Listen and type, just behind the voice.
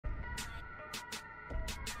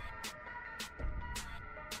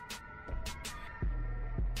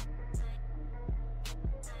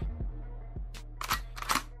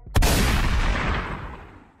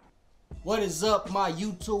What is up, my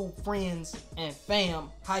YouTube friends and fam?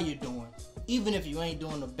 How you doing? Even if you ain't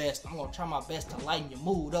doing the best, I'm gonna try my best to lighten your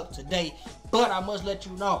mood up today. But I must let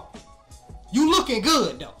you know, you looking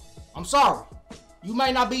good though. I'm sorry. You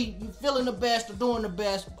might not be feeling the best or doing the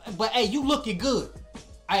best, but hey, you looking good.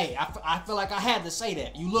 Hey, I feel like I had to say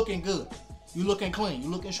that. You looking good. You looking clean. You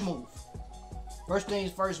looking smooth. First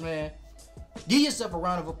things first, man. Give yourself a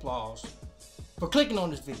round of applause for clicking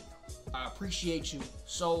on this video. I appreciate you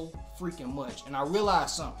so freaking much. And I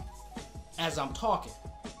realize something as I'm talking.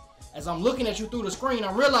 As I'm looking at you through the screen,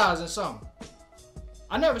 I'm realizing something.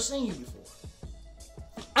 I never seen you before.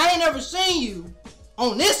 I ain't never seen you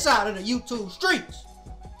on this side of the YouTube streets.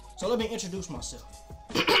 So let me introduce myself.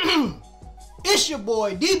 It's your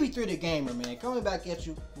boy DB3 the Gamer, man, coming back at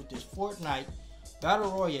you with this Fortnite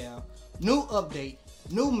Battle Royale, new update,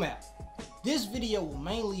 new map. This video will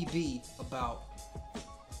mainly be about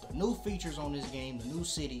the new features on this game, the new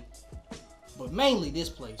city, but mainly this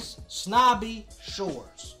place, SNOBBY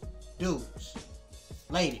Shores. Dudes,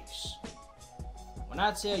 ladies, when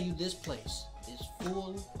I tell you this place is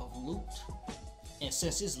full of loot, and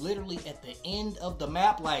since it's literally at the end of the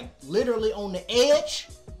map, like literally on the edge,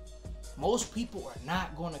 most people are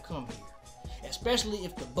not going to come here, especially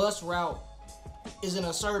if the bus route is in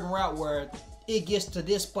a certain route where it gets to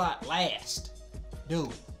this spot last.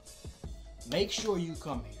 Dude, make sure you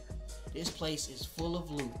come here. This place is full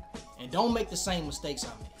of loot, and don't make the same mistakes I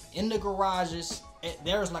made. In the garages,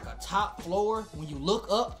 there's like a top floor. When you look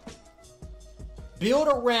up, build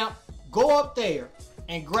a ramp, go up there,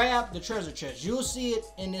 and grab the treasure chest. You'll see it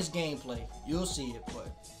in this gameplay. You'll see it,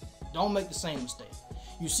 but don't make the same mistake.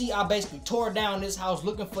 You see, I basically tore down this house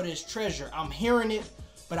looking for this treasure. I'm hearing it,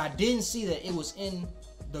 but I didn't see that it was in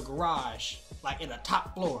the garage, like in the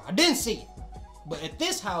top floor. I didn't see it. But at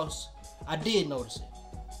this house, I did notice it.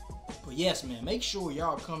 But yes, man, make sure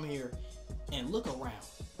y'all come here and look around.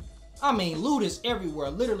 I mean, loot is everywhere,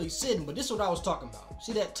 literally sitting, but this is what I was talking about.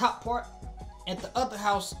 See that top part? At the other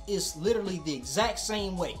house is literally the exact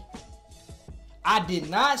same way. I did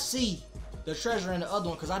not see the treasure in the other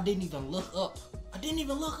one because I didn't even look up. I didn't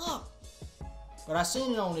even look up. But I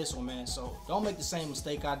seen it on this one, man, so don't make the same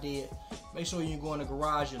mistake I did. Make sure you go in the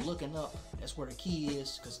garage, you're looking up. That's where the key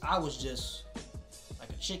is, because I was just like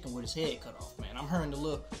a chicken with his head cut off, man. I'm hearing the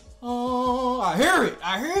little, oh, I hear it.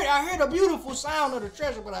 I hear the beautiful sound of the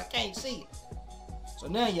treasure, but I can't see it. So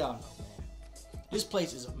now y'all know, man. This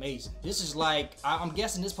place is amazing. This is like, I'm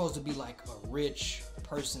guessing this is supposed to be like a rich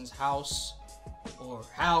person's house or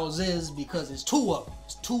houses, because it's two of them.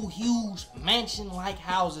 It's two huge mansion-like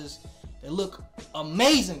houses that look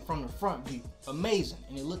amazing from the front view. Amazing.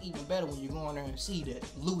 And it look even better when you go in there and see that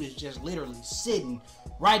loot is just literally sitting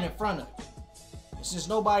right in front of you. And since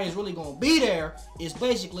nobody is really gonna be there, it's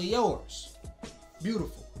basically yours.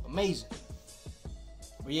 Beautiful. Amazing.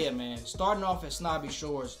 But yeah, man, starting off at SNOBBY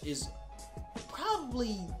Shores is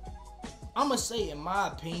probably, I'm gonna say in my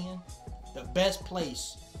opinion, the best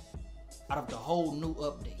place out of the whole new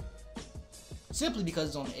update. Simply because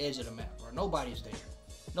it's on the edge of the map, bro. Nobody's there.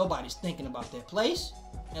 Nobody's thinking about that place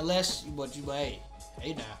unless hey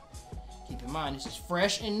now, keep in mind this is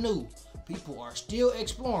fresh and new. People are still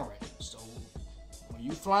exploring. So when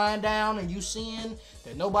you flying down and you seeing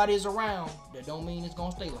that nobody is around, that don't mean it's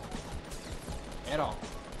gonna stay like that at all.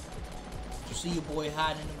 You see your boy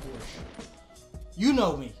hiding in the bush. You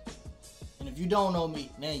know me. And if you don't know me,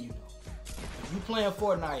 now you know. If you playing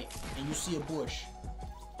Fortnite and you see a bush,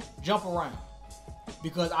 jump around,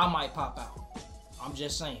 because I might pop out. I'm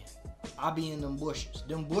just saying. I be in them bushes.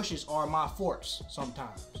 Them bushes are my forts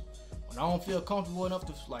sometimes. When I don't feel comfortable enough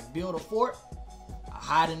to like build a fort, I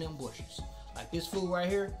hide in them bushes. Like this fool right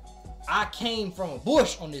here, I came from a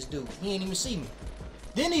bush on this dude. He ain't even see me.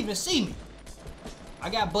 Didn't even see me.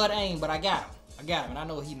 I got butt aim, but I got him. I got him, and I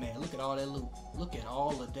know he mad. Look at all that loot. Look at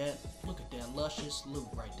all of that. Look at that luscious loot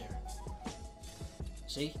right there.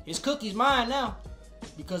 See? His cookie's mine now,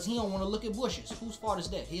 because he don't want to look at bushes. Whose fault is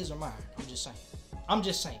that? His or mine? I'm just saying. I'm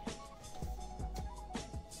just saying.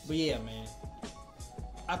 But yeah, man.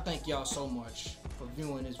 I thank y'all so much for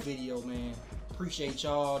viewing this video, man. Appreciate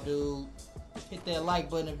y'all, dude. Hit that like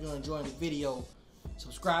button if you're enjoying the video.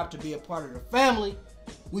 Subscribe to be a part of the family.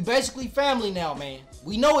 We basically family now, man.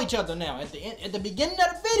 We know each other now. At the beginning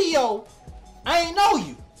of the video, I ain't know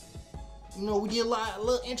you. You know, we did a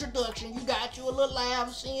little introduction. You got you a little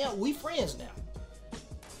laugh. Seeing we friends now.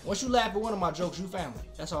 Once you laugh at one of my jokes, you family.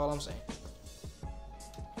 That's all I'm saying.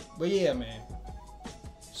 But yeah, man.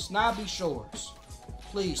 SNOBBY Shores.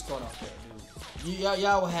 Please start off there, dude.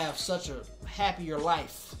 Y'all will have such a happier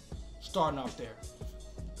life starting off there.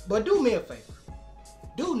 But do me a favor.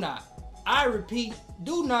 Do not. I repeat,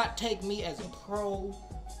 do not take me as a pro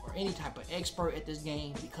or any type of expert at this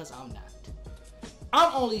game, because I'm not.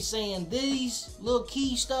 I'm only saying these little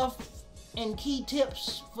key stuff and key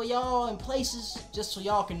tips for y'all in places just so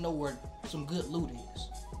y'all can know where some good loot is.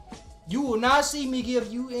 You will not see me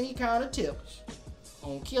give you any kind of tips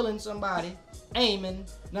on killing somebody, aiming,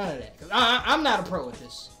 none of that. Because I'm not a pro at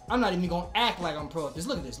this. I'm not even going to act like I'm pro at this.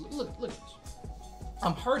 Look at this. Look at this.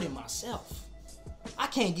 I'm hurting myself. I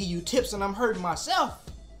can't give you tips and I'm hurting myself.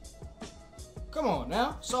 Come on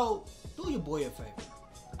now. So, do your boy a favor.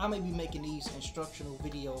 I may be making these instructional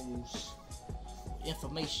videos,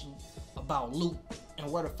 information about loot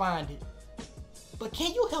and where to find it. But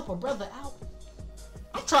can you help a brother out?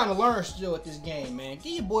 I'm trying to learn still at this game, man.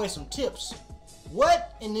 Give your boy some tips.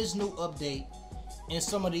 What in this new update in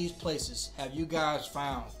some of these places have you guys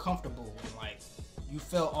found comfortable and like you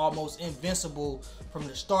felt almost invincible from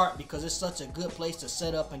the start because it's such a good place to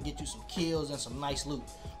set up and get you some kills and some nice loot?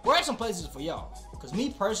 Where are some places for y'all? Because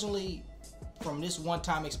me personally, from this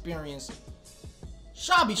one-time experience,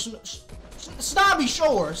 Snobby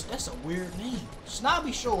Shores, that's a weird name.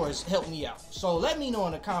 Snobby Shores helped me out. So let me know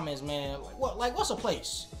in the comments, man, what's a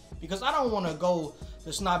place? Because I don't want to go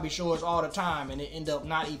to Snobby Shores all the time and it end up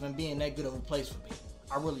not even being that good of a place for me.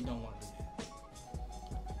 I really don't want to do that.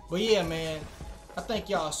 But yeah, man, I thank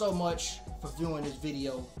y'all so much for viewing this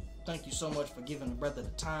video. Thank you so much for giving the brother the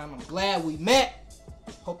time. I'm glad we met.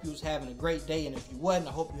 Hope you was having a great day, and if you wasn't,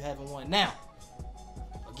 I hope you're having one now.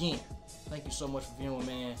 Again, thank you so much for viewing,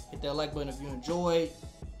 man. Hit that like button if you enjoyed.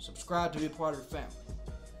 Subscribe to be a part of the family.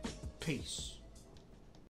 Peace.